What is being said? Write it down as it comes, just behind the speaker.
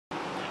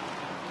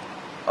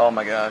Oh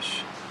my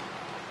gosh.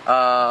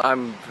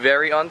 I'm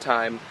very on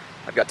time.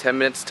 I've got 10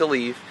 minutes to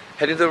leave.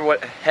 Heading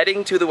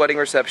to the wedding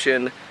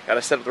reception.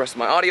 Gotta set up the rest of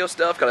my audio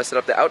stuff. Gotta set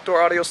up the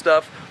outdoor audio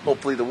stuff.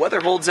 Hopefully the weather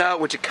holds out,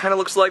 which it kind of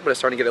looks like, but it's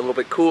starting to get a little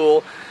bit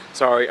cool.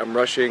 Sorry, I'm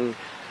rushing.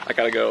 I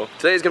gotta go.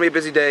 Today's gonna be a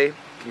busy day.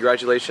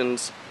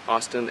 Congratulations,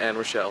 Austin and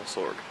Rashell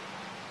Sorg.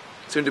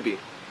 Soon to be.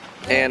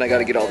 And I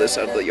gotta get all this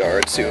out of the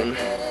yard soon.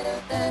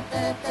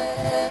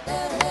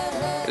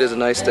 It is a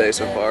nice day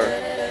so far.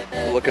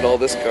 Look at all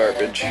this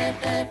garbage.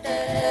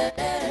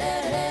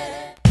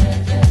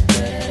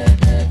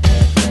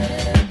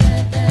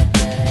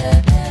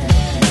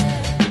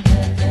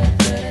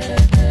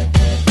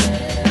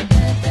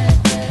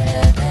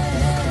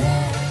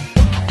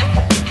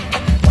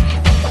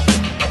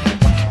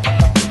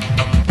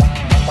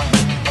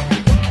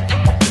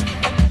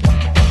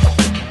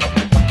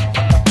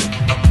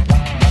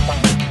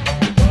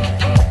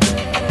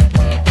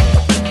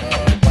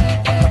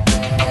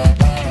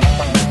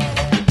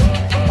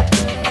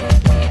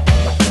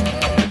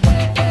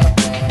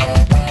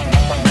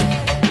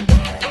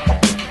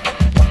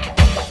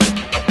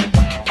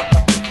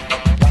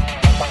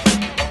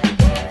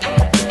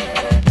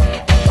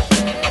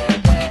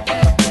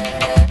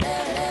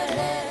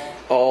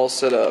 All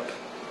set up.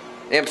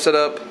 Amp set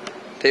up,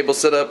 table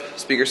set up,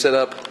 speaker set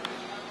up,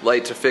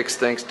 lights are fixed,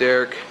 thanks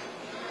Derek.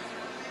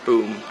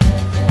 Boom.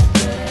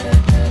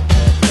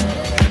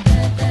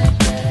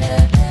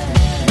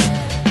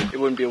 It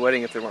wouldn't be a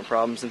wedding if there weren't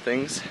problems and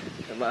things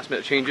and last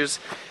minute changes.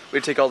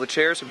 We'd take all the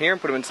chairs from here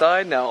and put them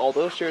inside. Now all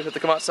those chairs have to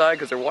come outside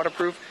because they're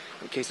waterproof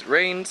in case it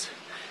rains.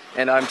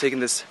 And I'm taking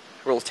this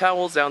roll of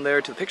towels down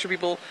there to the picture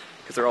people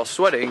because they're all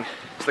sweating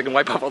so they can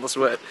wipe off all the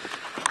sweat.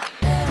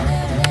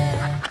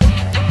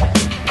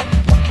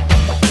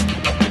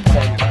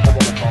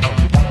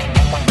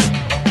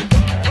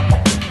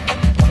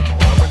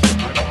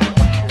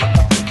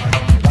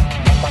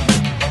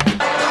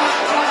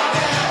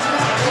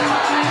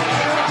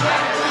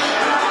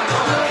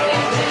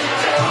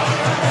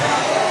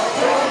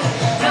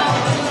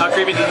 How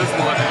creepy does this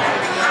look?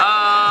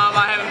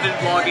 I haven't been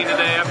vlogging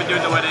today. I've been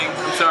doing the wedding.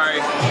 I'm sorry.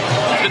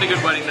 It's been a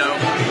good wedding though.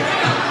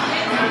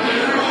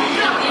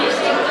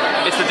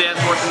 It's the dance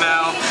portion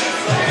now.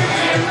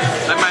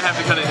 I might have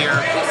to cut it here.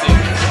 We'll see.